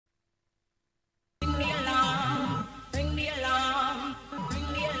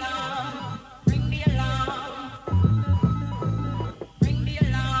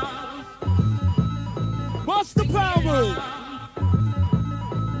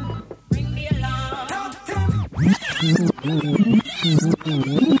Sound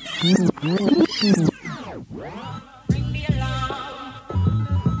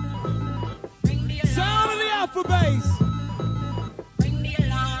of the alpha bass. Bring me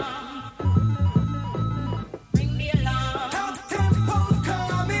along. Bring me along. How the tempo's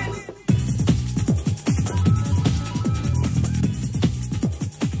coming.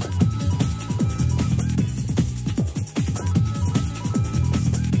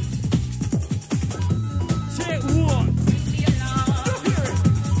 Check one. Bring me along. Go hear it.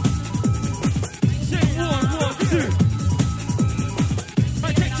 Check one, 1, 2.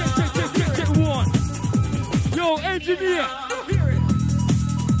 Right, check one. Yo, engineer. Go hear it.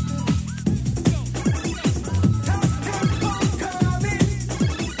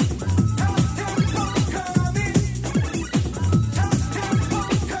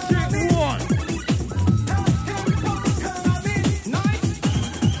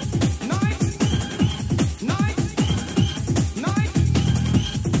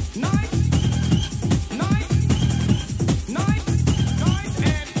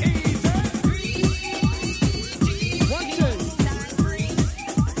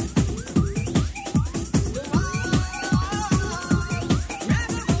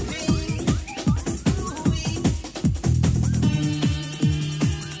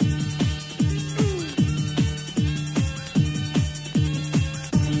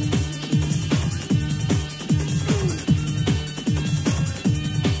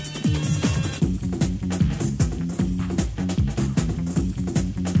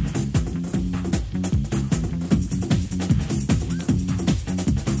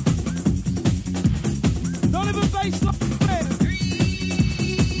 Donovan bass line.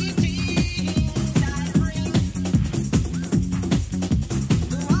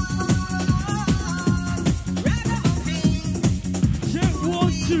 Check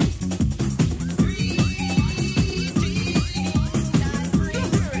 1, 2.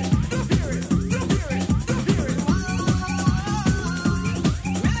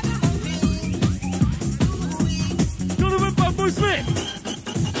 Donovan Bumble Smith.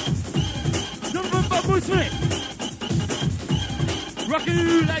 Donovan Bumble Smith. Rocking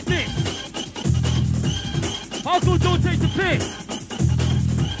you like this. Hardcore don't take the piss.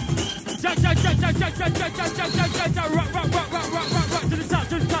 Jack, jack, jack, jack, jack, jack, jack, jack, jack, jack, jack, jack, rock, rock, rock, rock, rock, rock, rock, to the top,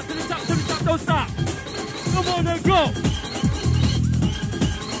 to the top, to the top, to the top, don't stop. Come on then, go.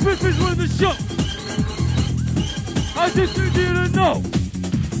 Smith is running the show. I just didn't know.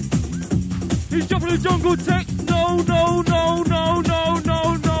 He's jumping the jungle tech. No, no, no, no, no,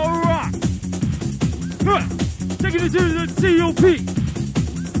 no, no, rock. Taking it to the TOP.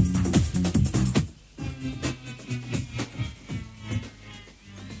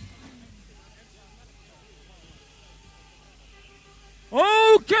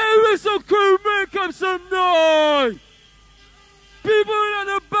 Okay, whistle crew, make up some noise. People at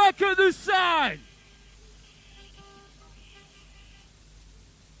the back of the side.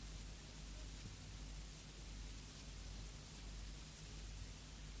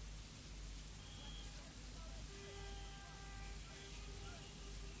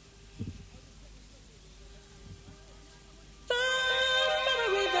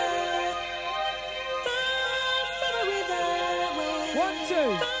 One,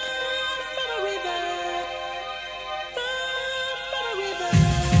 two.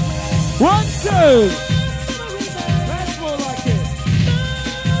 One, two. That's more like it.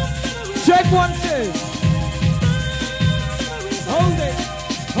 Check 1, 2. Hold it.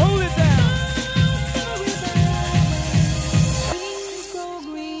 Hold it down.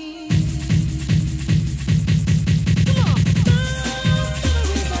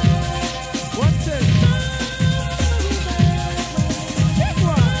 One, two. Check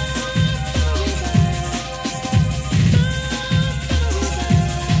 1.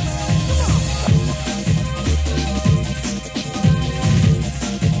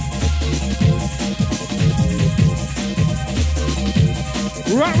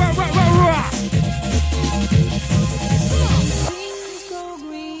 Rock, rock, rock, rock, rock. Things go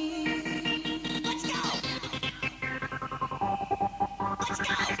green. Let's go. Let's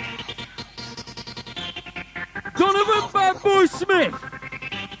go. Donovan Bad Boy Smith.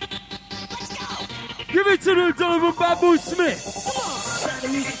 Let's go. Give it to the Donovan Bad Boy Smith. Let the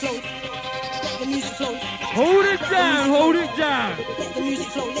music flow. Let the music flow. Hold it down, hold it down. Let the music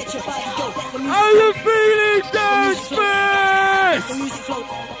flow. Let your body go. Let the music How you feeling, Dance Let Smith? the music flow.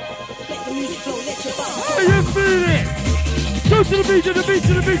 Let the music flow. Let your body go. How you feeling? Go to the beat, to the beat,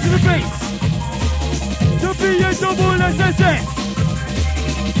 to the beat, to the beat. The B-A-double-S-S-S.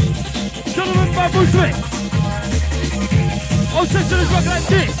 Donovan Bad Boy Smith. All sections rock like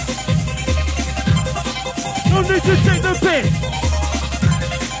this. No No need to take the piss.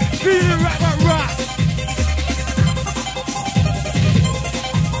 Feeling rap.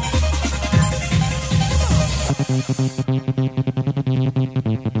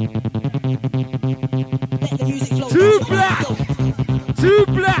 Too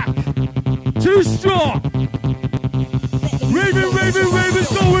black, too strong.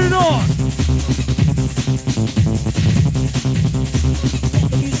 Raven's going on.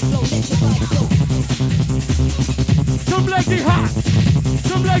 Some like it hot,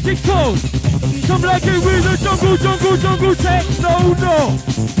 some like it cold, some like it with the jungle techno, no.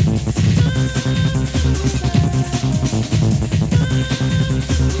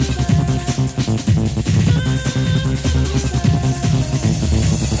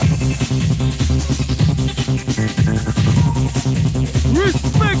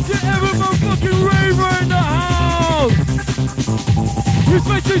 Respect to every motherfucking raver in the house.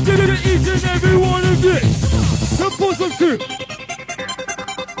 Respect to each and every one of this. The boss of two.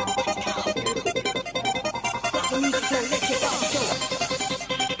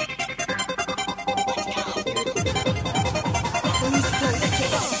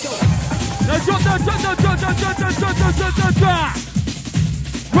 Now drop.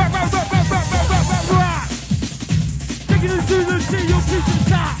 Rock. Taking it to the sea, your piece of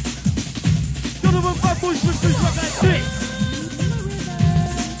top. Donovan bad boys for fish rock like this.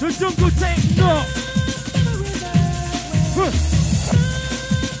 The jungle techno.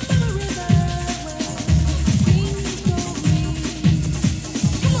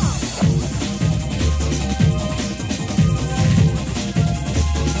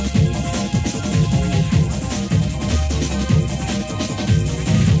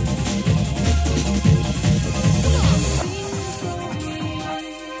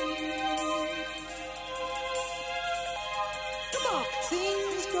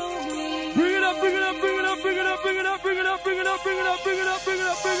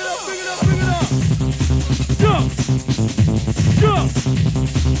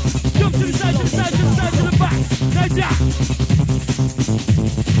 Jump to the side, to the back. Now jump.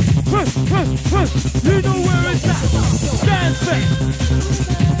 You know where it's at. Stand back.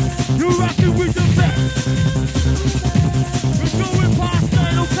 You're rocking with the best. We're going past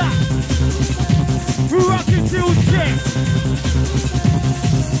 9 o'clock. We're rocking till 10.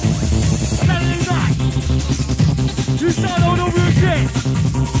 Saturday night. You start all over again.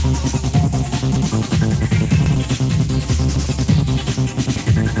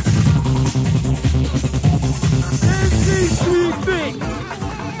 MC3B.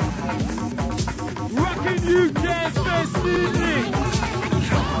 Rocking you dance fest music.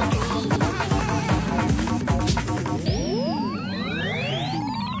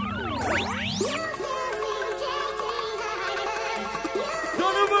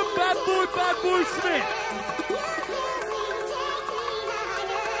 Donovan bad boy Smith.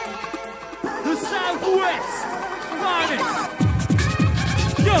 The Southwest finest.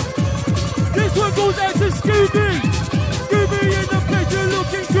 Yo, this one goes out to Scooby. Scooby in the picture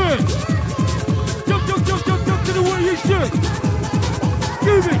looking good. Jump to the way you should.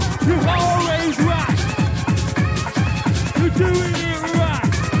 Scooby, you're always right. You're doing it right.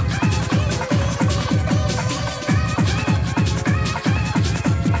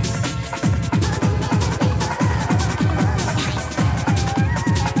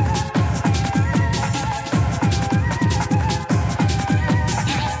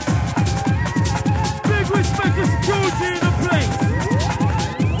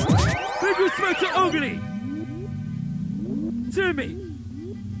 Timmy,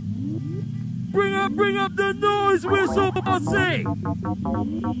 bring up the noise whistle, bossy.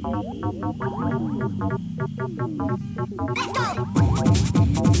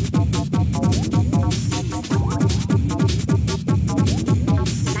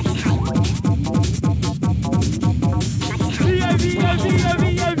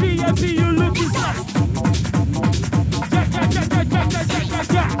 VIP, you looking slack.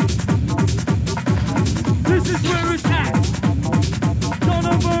 Jack. This is where it's at.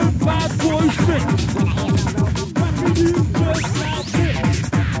 Donovan bad boy Smith. How can you just like this?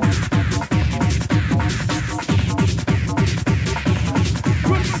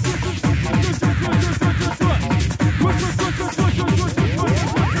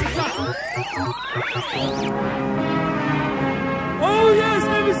 Oh yes,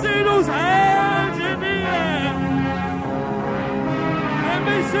 let me see those hands in the air. Let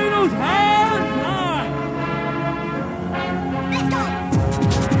me see those hands high.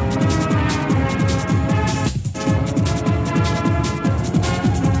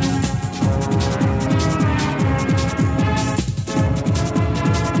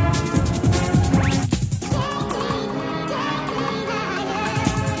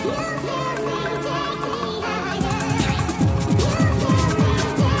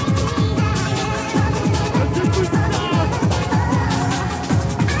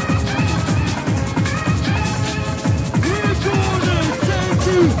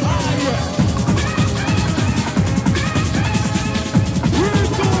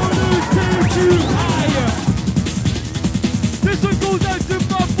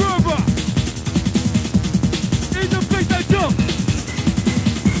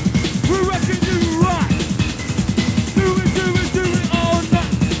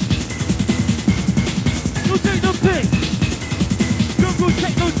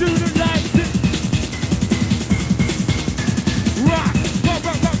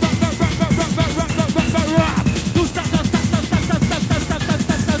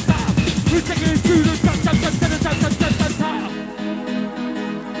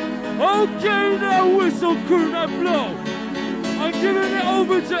 Okay, now whistle crew, now blow. I'm giving it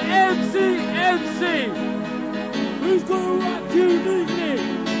over to MC. Who's gonna rock uniquely?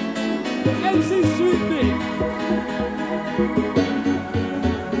 MC Sweetmeat.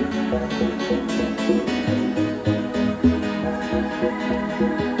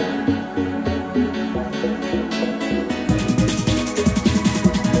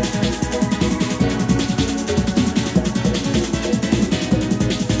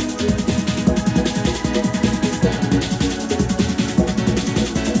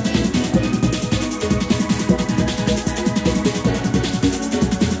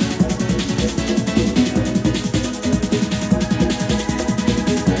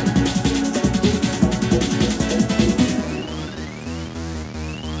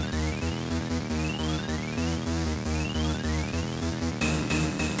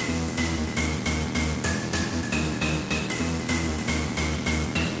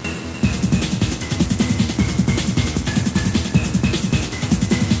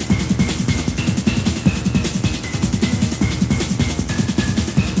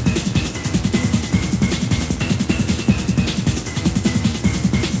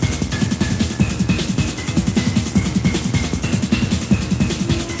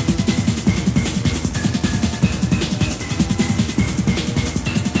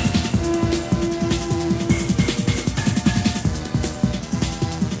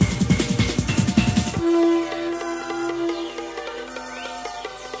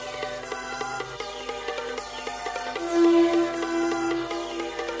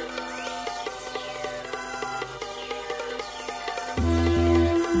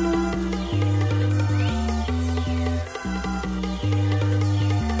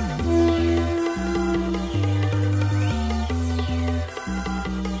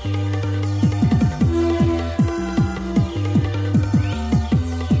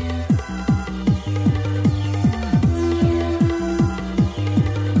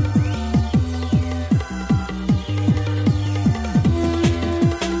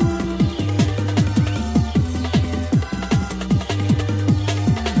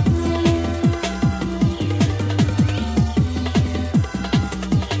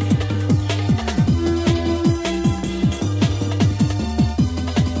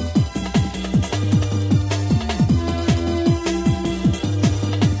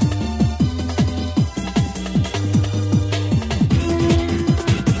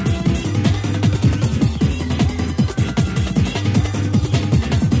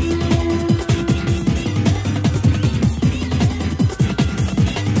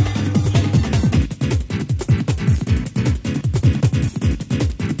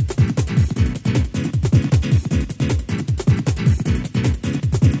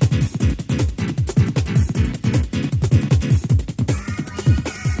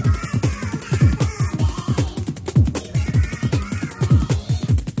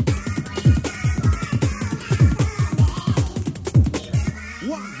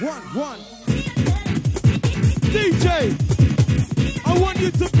 One. DJ, I want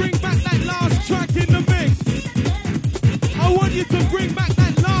you to bring back that last track in the mix. I want you to bring back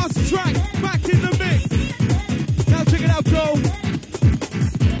that last track back in the mix. Now check it out, go.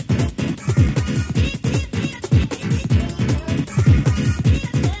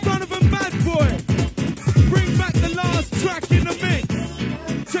 Donovan, bad boy. Bring back the last track in the mix.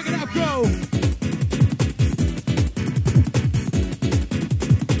 Check it out, go.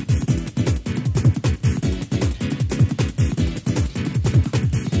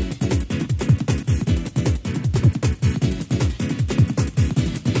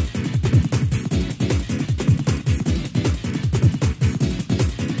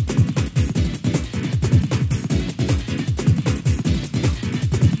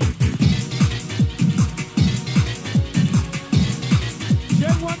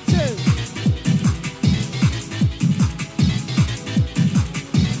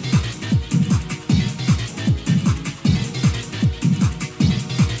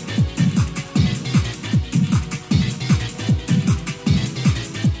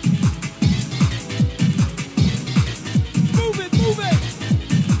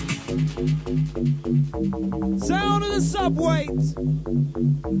 Sound of the subweight.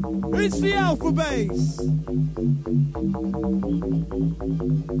 It's the alpha bass.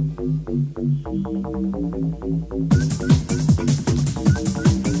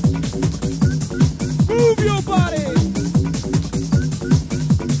 Move your body.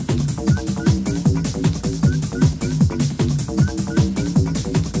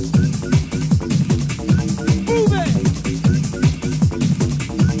 Move it.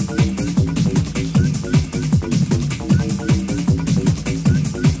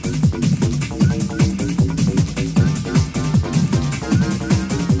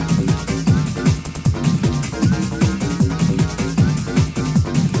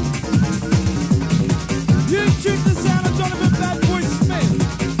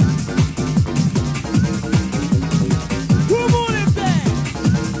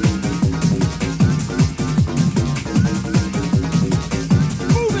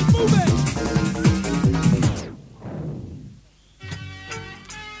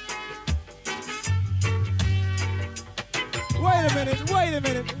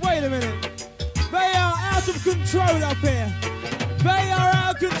 Wait a minute. They are out of control up here. They are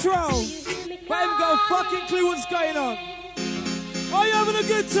out of control. They haven't got a fucking clue what's going on. Are you having a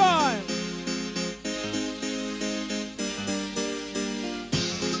good time?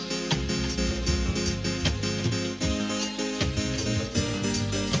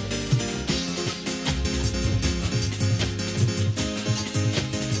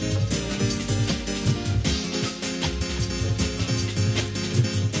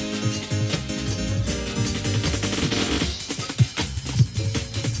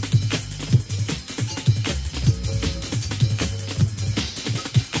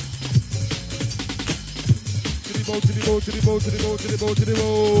 To the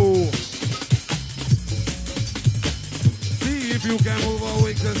bow. See if you can move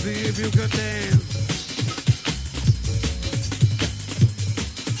away, see if you can dance.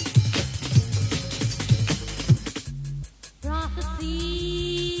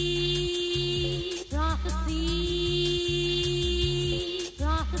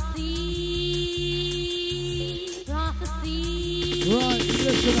 Right,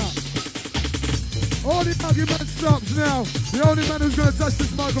 listen up. All the argument stops now. The only man who's going to touch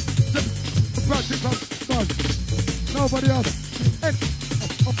this microphone is Patrick Buzz. Nobody else.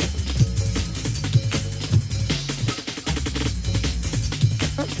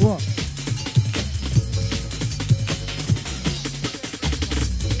 What?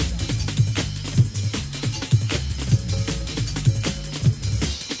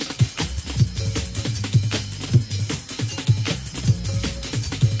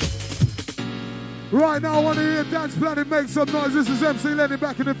 Right now, I want to hear Dance Planet make some noise. This is MC Lenny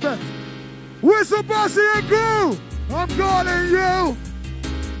back in effect. Whistle, Bossy and Goo! I'm calling you!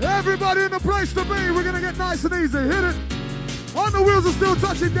 Everybody in the place to be. We're going to get nice and easy. Hit it! On the wheels are still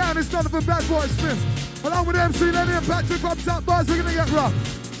touching down. It's Donovan Bad Boy Smith. Along with MC Lenny and Patrick up top bars, we're going to get rough.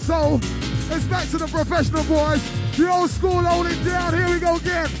 So, it's back to the professional boys. The old school holding down. Here we go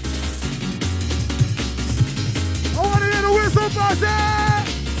again. I want to hear the whistle, Bossy!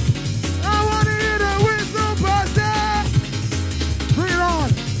 I want to hear the whistle, Bossy! Bring it on!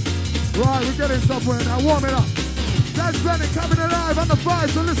 Right, we're getting somewhere now. Warm it up. That's Planet coming alive on the fire,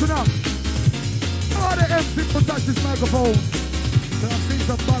 so listen up. Oh, the MC will touch this microphone. So I've seen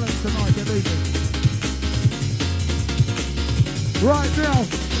some balance tonight, believe me. Right now,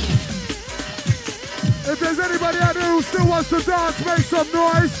 if there's anybody out there who still wants to dance, make some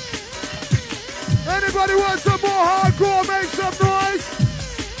noise. Anybody wants some more hardcore, make some noise.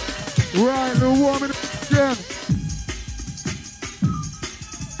 Right, we're warming up again.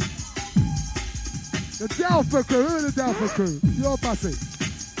 The Delphi crew, who is the Delphi crew? Your Bossy.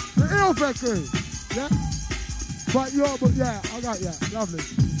 The Ilford crew, yeah? But yeah, I got yeah, lovely.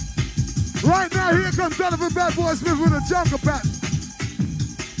 Right now, here comes Donovan Bad Boy Smith with a jungle pattern.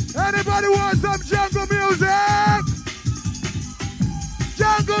 Anybody want some jungle music?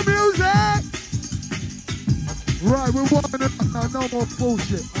 Jungle music! Right, we're warming it up now, no more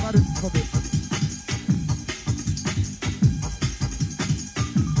bullshit. I'm out of it.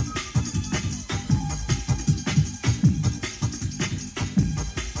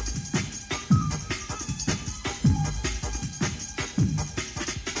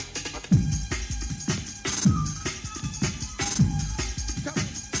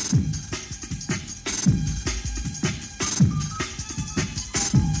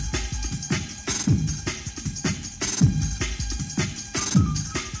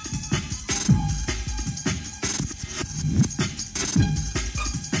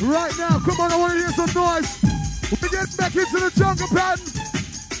 Right now, come on, I want to hear some noise. We're getting back into the jungle pattern.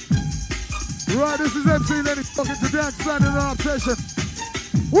 Right, this is MC Lenny talking to Dance Planet in our session.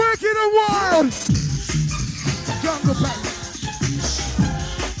 Wicked and wild. Jungle pattern.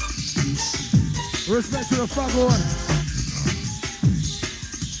 Respect to the fuggle one.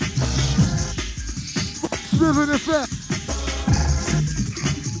 Smith in effect.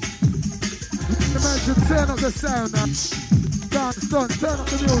 The man should turn up the sound now. Dance, done, turn up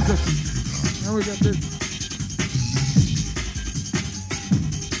the music. And we get this.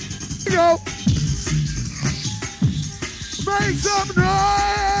 Here we go. Make some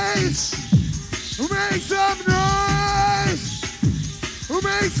noise. Make some noise.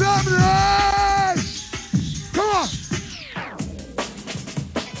 Make some noise. Come on.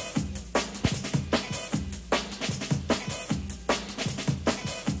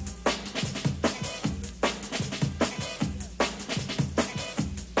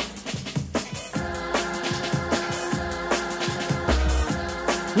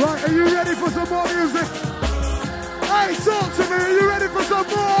 Right, are you ready for some more music? Hey, talk to me, are you ready for some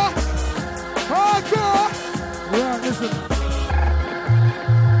more? Hardcore! Right, listen.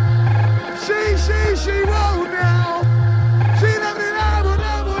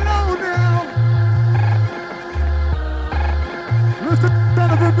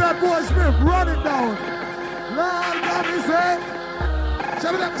 boy Smith, run it down. Lord, got me say.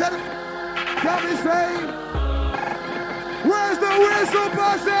 Shut it up, shut it. Got me say. Where's the whistle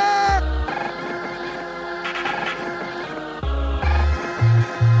posse?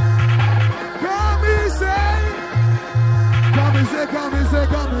 Come and say,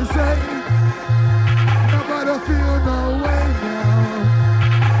 come and say. Nobody feel no way now.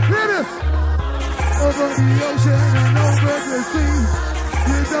 Hear this. Over the ocean and over the sea.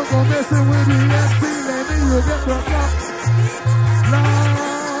 You don't go messing with the MC, lady, you get dropped up.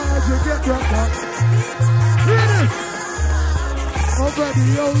 Lord, you get dropped up. Hear this. Over the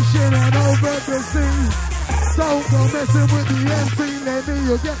ocean and over the sea. Don't go messing with the MC, lady,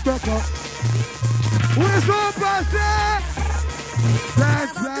 you get dropped up. Whistle posse.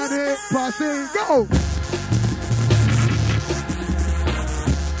 Dance planet posse, go!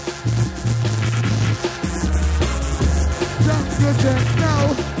 Jungle Jack, no!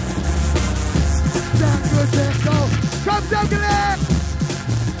 Jungle Jack, go! Come Jungle Jack!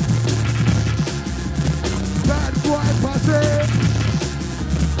 Bad boy posse!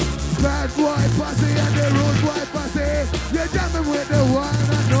 Bad boy posse and the road boy posse! You're jamming with the one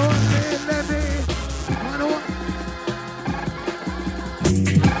and only Lenny! I know what?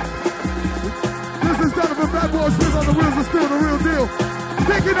 This is Donovan, Bad Boy Smith on the wheels of steel, the real deal.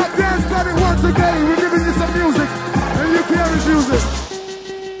 Picking up Dance Planet once again. We're giving you some music, and you can't refuse it.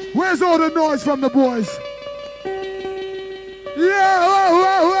 Where's all the noise from the boys? Yeah, whoa,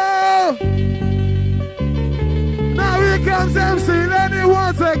 whoa, whoa. Now here comes MC Lenny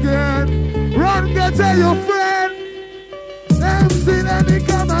once again. Run, go tell your friend. MC Lenny,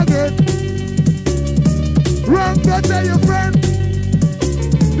 come again. Run, go tell your friend.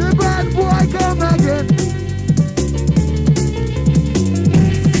 The bad boy come again.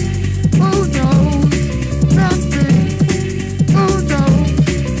 Who knows? Nothing. Who knows?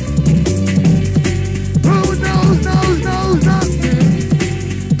 Who knows nothing?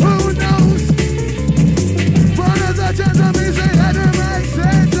 Who knows? But as a gentleman say that it makes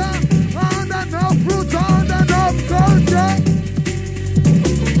sense. On and off fruit, on and off culture.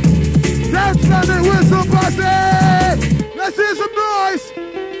 That's Planet Whistle Posse. Let's hear some noise.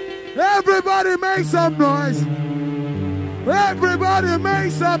 Everybody make some noise. Everybody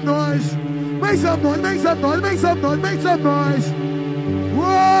make some noise. Make some noise, make some noise, make some noise, make some noise.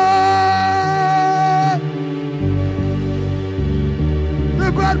 Whoa!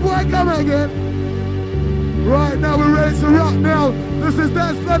 The bad boy come again. Right now we're ready to rock now. This is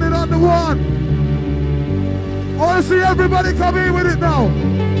Dance Planet on the one. I want to see everybody come in with it now.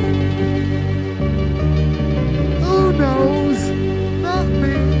 Who knows? Not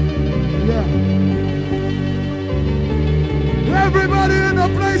me. Yeah. Everybody in the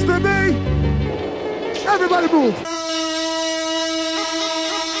place to be. Everybody move.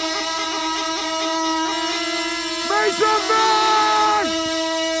 Make some noise.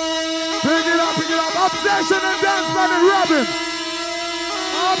 Pick it up, pick it up. Obsession and Dance Planet Robin.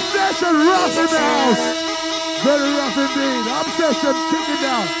 Obsession rough in the house. Very rough indeed. Obsession, kick it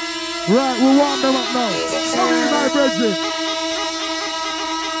down. Right, we'll warm them up now. Come in, my brethren.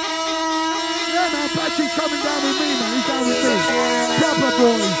 Man, Patrick's coming down with me, man. He's down with me. Proper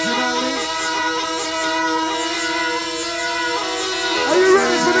boys, you know what I mean? Are you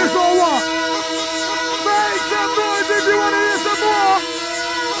ready for this or what? Make some noise if you want to hear some more.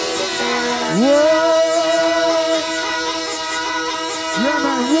 Whoa! Yeah,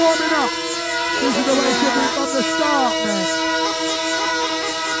 man, warming up. This is the way it should be from the start, man.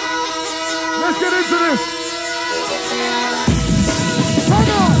 Let's get into this. Come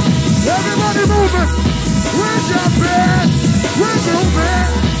on! Everybody moving! We're jumping! We're moving!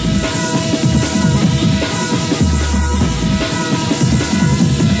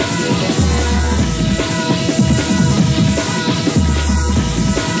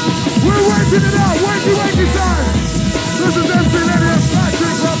 We're working it out! Wakey time! This is MC Lenny and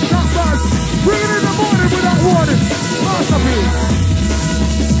Patrick from Top Buzz. Bring it in the morning without warning. Masterpiece.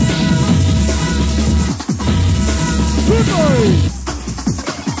 Good boy!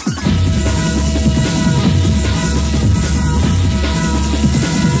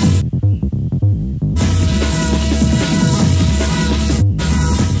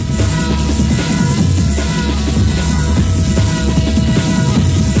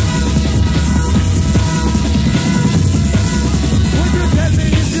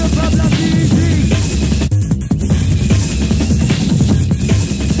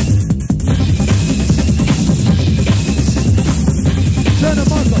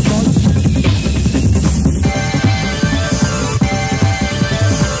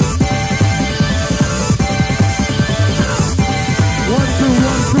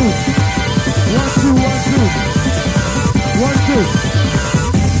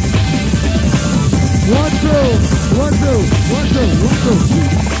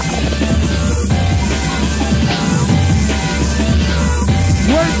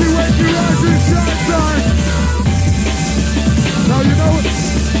 Wakey, rising shine time. Now you know what?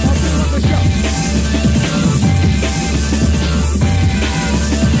 I'll bring up the shot.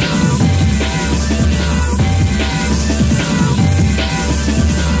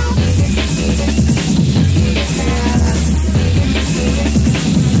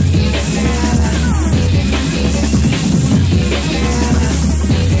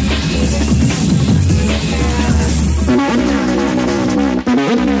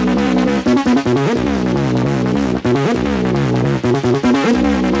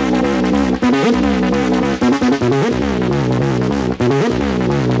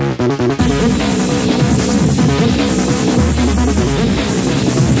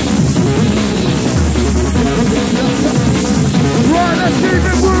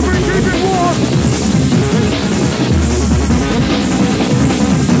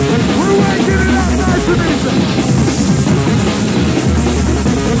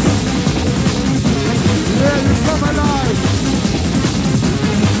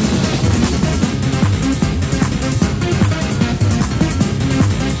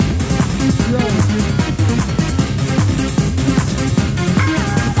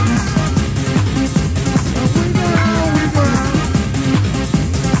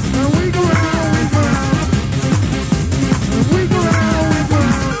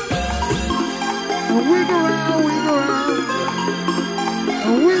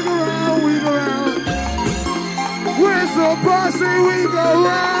 We go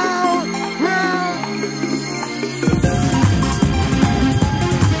round.